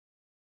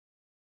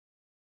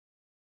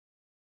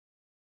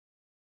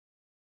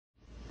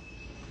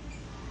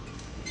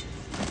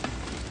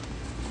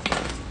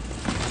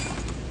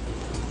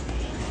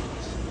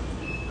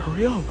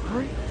Hurry up,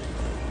 hurry.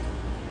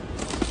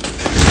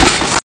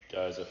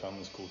 Guys, I found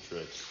this cool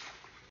trick.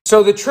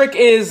 So the trick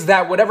is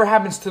that whatever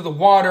happens to the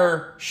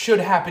water should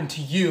happen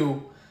to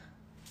you.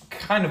 I'm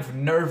kind of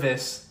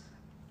nervous.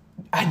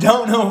 I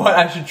don't know what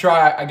I should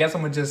try. I guess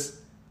I'm gonna just...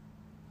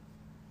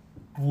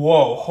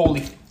 Whoa,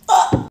 holy...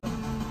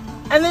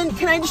 And then,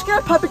 can I just get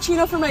a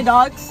puppuccino for my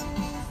dogs?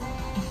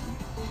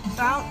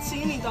 I don't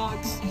see any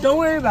dogs. Don't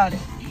worry about it.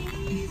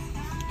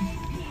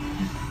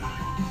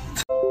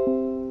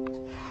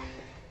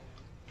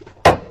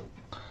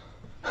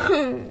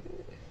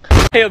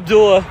 Hey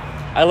Abdullah,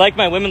 I like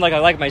my women like I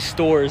like my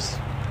stores.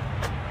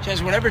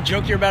 Chaz, whatever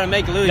joke you're about to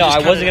make, literally No, just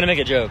I wasn't gonna make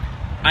a joke.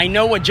 I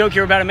know what joke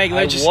you're about to make.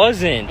 I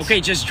wasn't. Okay,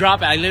 just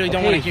drop it. I literally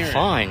don't want to hear it.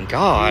 Fine,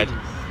 God.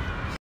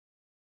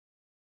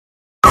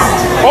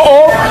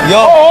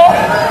 Yo!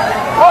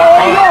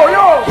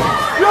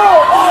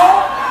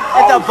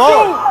 It's a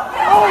boat.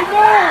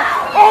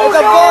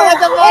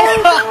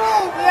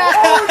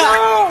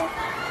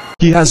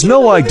 He has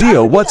no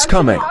idea what's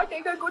coming.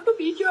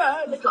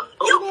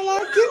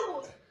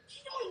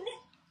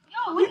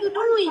 What are you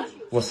doing?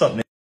 What's up,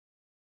 Nick?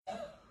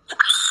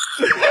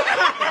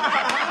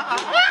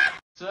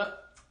 Sir,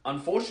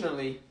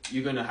 unfortunately,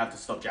 you're gonna have to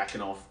stop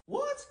jacking off.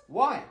 What?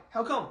 Why?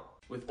 How come?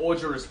 With all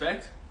due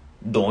respect,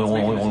 it's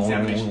making this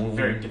examination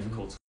very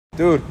difficult.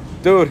 Dude,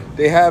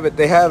 they have it.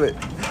 They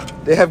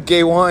have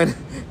gay wine.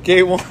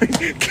 Gay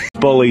wine.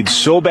 Bullied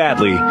so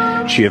badly,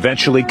 she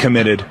eventually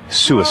committed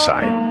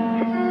suicide.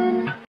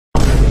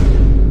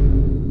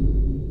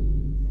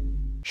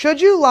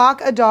 Should you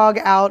lock a dog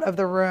out of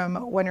the room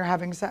when you're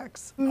having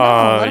sex?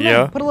 No, let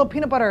him in. Put a little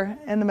peanut butter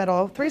in the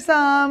middle.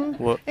 Threesome.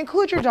 What?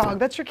 Include your dog.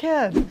 That's your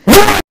kid.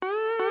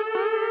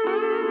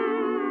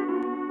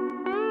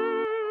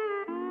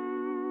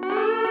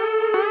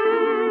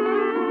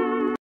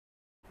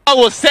 I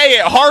will say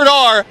it hard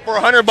R for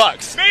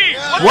 $100. Me?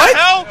 What the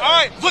hell? All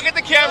right, look at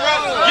the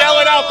camera, yell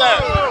it out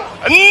there.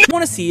 I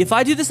want to see if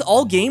I do this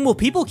all game, will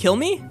people kill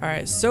me? All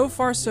right, so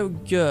far so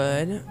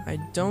good. I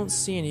don't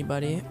see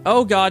anybody.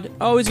 Oh God!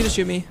 Oh, he's gonna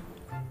shoot me.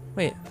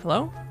 Wait,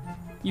 hello?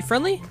 You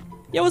friendly?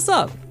 Yeah, what's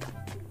up?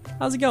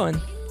 How's it going?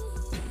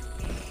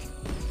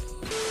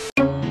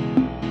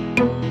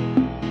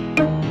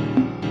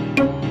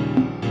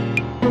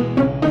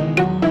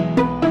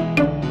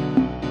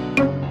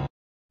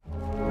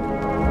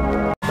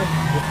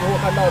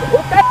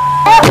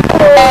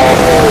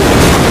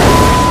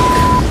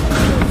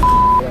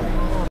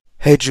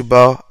 Hey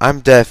Jubal,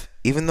 I'm deaf.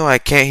 Even though I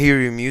can't hear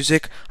your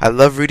music, I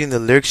love reading the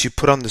lyrics you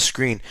put on the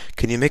screen.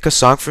 Can you make a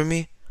song for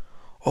me?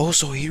 Oh,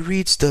 so he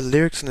reads the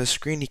lyrics on the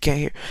screen he can't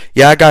hear.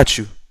 Yeah, I got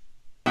you.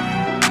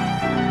 Asking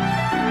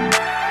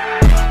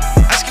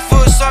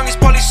for a song, he's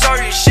probably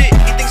sorry as shit.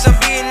 He thinks I'm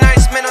being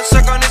nice, man, I'm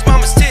stuck on his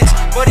mama's tits.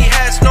 But he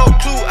has no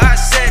clue I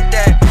said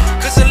that,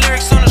 cause the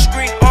lyrics on the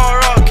screen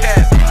are all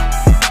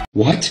cap.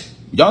 What?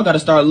 Y'all gotta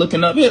start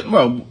looking up it.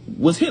 Bro,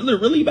 was Hitler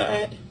really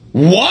bad?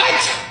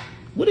 What?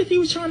 What if he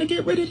was trying to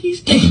get rid of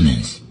these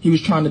demons? He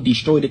was trying to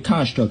destroy the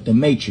construct, the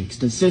matrix,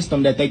 the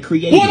system that they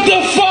created. What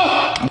the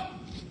fuck?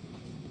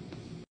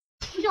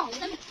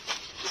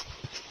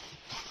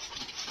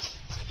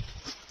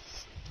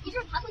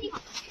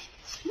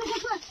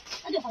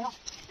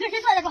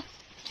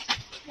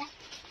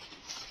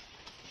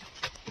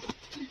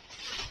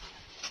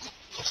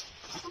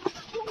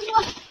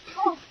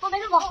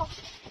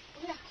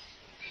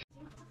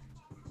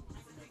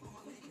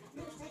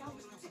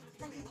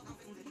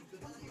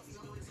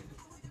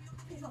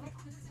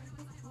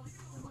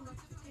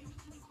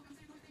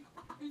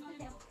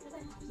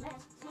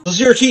 This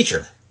is your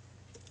teacher.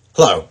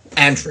 Hello,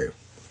 Andrew.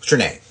 What's your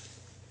name?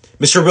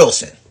 Mr.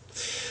 Wilson.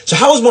 So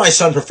how is my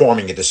son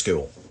performing at the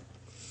school?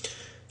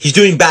 He's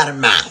doing bad at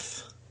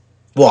math.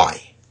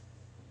 Why?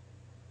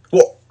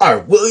 Well,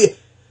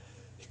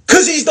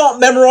 because he's not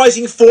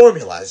memorizing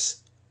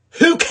formulas.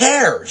 Who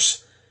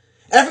cares?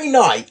 Every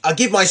night, I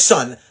give my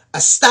son a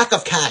stack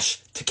of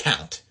cash to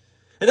count.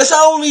 And that's the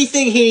only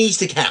thing he needs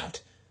to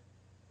count.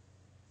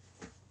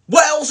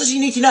 What else does he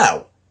need to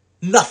know?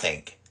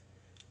 Nothing.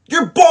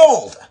 You're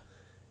bald!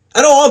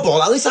 I know I'm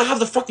bald, at least I have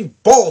the fucking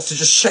balls to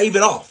just shave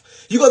it off.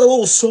 You got the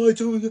little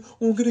sides, oh,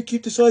 I'm gonna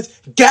keep the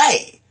sides.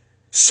 Gay!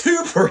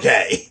 Super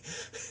gay!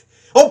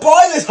 I'll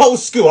buy this whole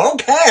school, I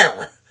don't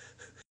care!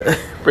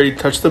 Brady,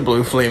 touch the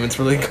blue flame, it's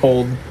really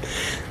cold.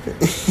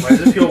 Why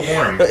does it feel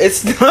warm?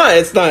 It's not,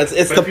 it's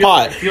the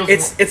pot.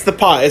 It's the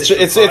pot. It's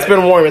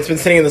been warm, it's been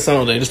sitting in the sun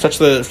all day. Just touch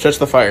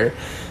the fire.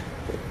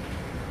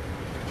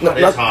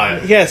 It's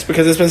hot. Yes,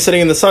 because it's been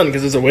sitting in the sun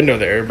because there's a window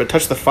there, but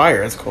touch the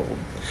fire, it's cold.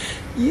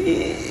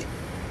 I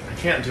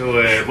can't do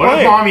it. What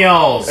if Mom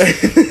yells?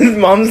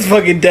 Mom's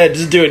fucking dead.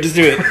 Just do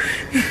it.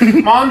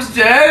 Mom's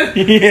dead?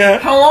 Yeah.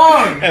 How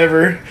long?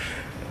 Ever.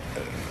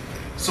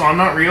 So I'm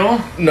not real?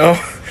 No.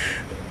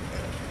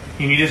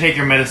 You need to take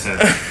your medicine.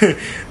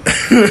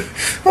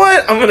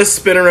 What? I'm gonna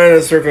spin around in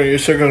a circle and you're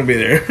still gonna be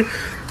there.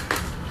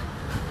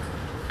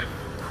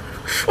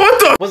 What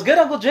the What's good,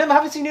 Uncle Jim? I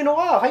haven't seen you in a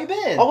while. How you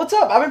been? Oh, what's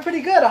up? I've been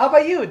pretty good. How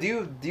about you?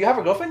 Do you have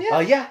a girlfriend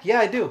yet? Yeah,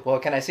 I do. Well,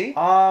 can I see?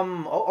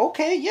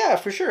 Okay, yeah,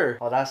 for sure.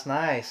 Oh, that's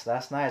nice.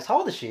 That's nice. How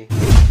old is she?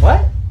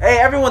 What? Hey,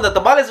 everyone, the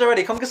tamales are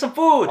ready. Come get some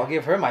food. I'll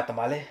give her my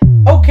tamale.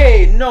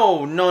 Okay,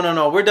 no.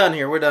 We're done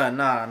here. We're done.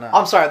 Nah.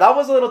 I'm sorry. That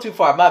was a little too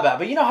far. My bad.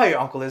 But you know how your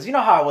uncle is. You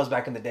know how I was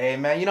back in the day,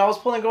 man. You know, I was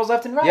pulling girls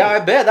left and right. Yeah, I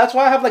bet. That's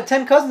why I have like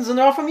 10 cousins and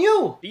they're all from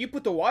you. Do you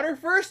put the water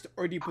first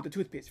or do you put the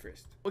toothpaste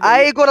first? Okay.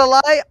 I ain't gonna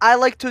lie. I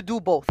like to do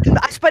both.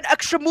 I spend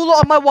extra moolah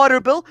on my water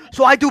bill,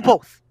 so I do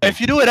both. If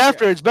you do it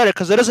after, it's better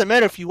because it doesn't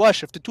matter if you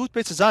wash. If the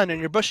toothpaste is on and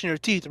you're brushing your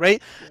teeth,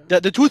 right?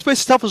 The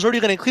toothpaste itself is already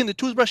going to clean the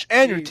toothbrush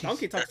and your teeth.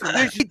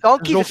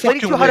 Donkey's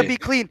explaining to you how to be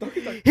clean.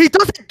 He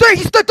doesn't.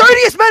 He's the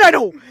dirtiest man I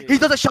know. He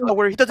doesn't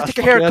shower. He doesn't take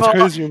a haircut.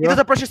 Crazy, he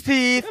doesn't brush his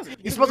teeth.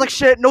 He smells like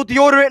shit. No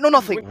deodorant. No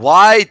nothing.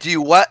 Why do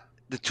you wet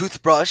the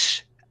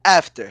toothbrush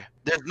after?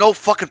 There's no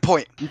fucking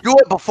point. You do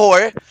it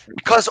before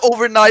because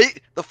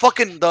overnight the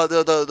fucking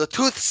the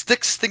tooth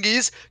sticks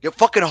thingies get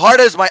fucking hard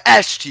as my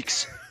ass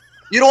cheeks.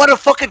 You don't want to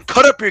fucking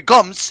cut up your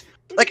gums.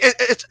 Like,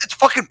 it's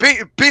fucking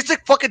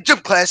basic fucking gym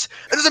class.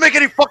 It doesn't make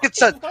any fucking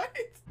sense.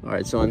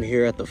 Alright, so I'm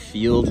here at the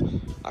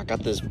field. I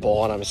got this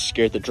ball and I'm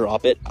scared to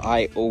drop it.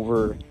 I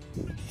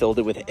overfilled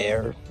it with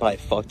air by a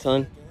fuck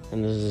ton.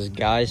 And there's this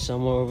guy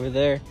somewhere over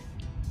there.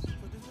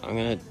 I'm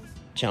gonna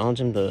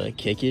challenge him to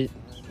kick it.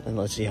 And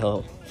let's see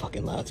how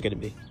fucking loud it's gonna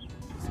be.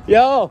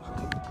 Yo!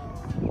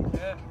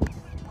 Yeah.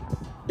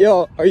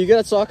 Yo, are you good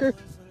at soccer?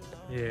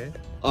 Yeah.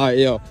 Alright,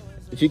 yo.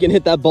 If you can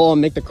hit that ball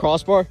and make the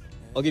crossbar,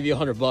 I'll give you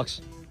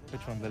 $100.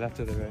 Which one, the left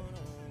or the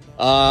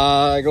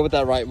right? Go with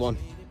that right one.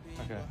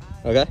 Okay.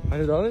 Okay?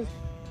 $100?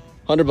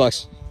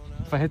 $100.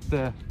 If I hit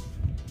the...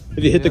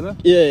 If you hit the...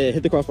 Yeah,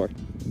 hit the crossbar.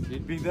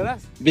 Being dead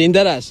ass? Being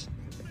dead ass.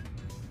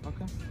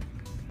 Okay.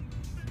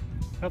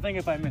 Nothing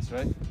if I miss,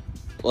 right?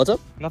 What's up?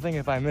 Nothing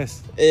if I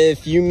miss.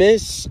 If you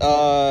miss,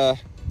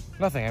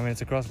 Nothing, I mean,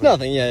 it's a crossbar.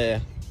 Nothing, yeah.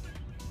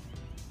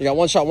 You got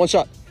one shot.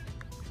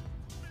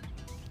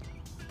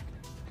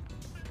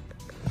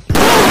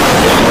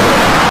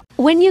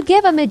 When you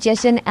give a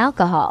magician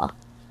alcohol.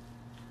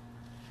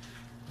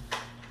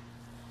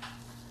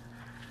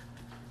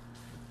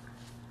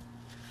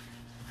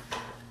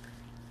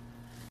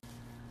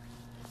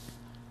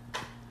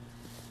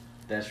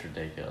 That's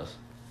ridiculous.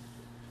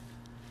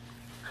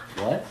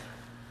 What?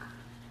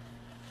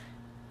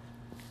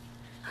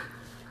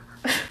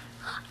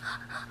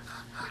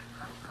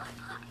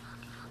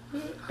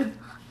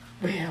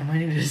 Wait, how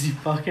many does he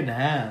fucking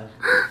have?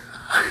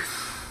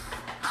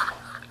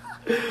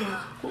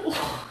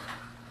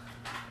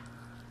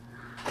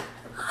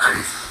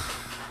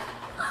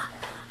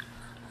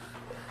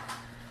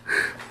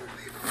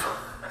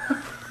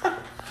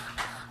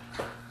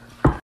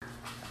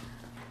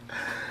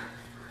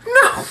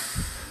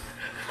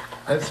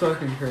 That's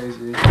fucking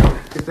crazy.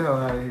 Get the hell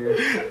out of here.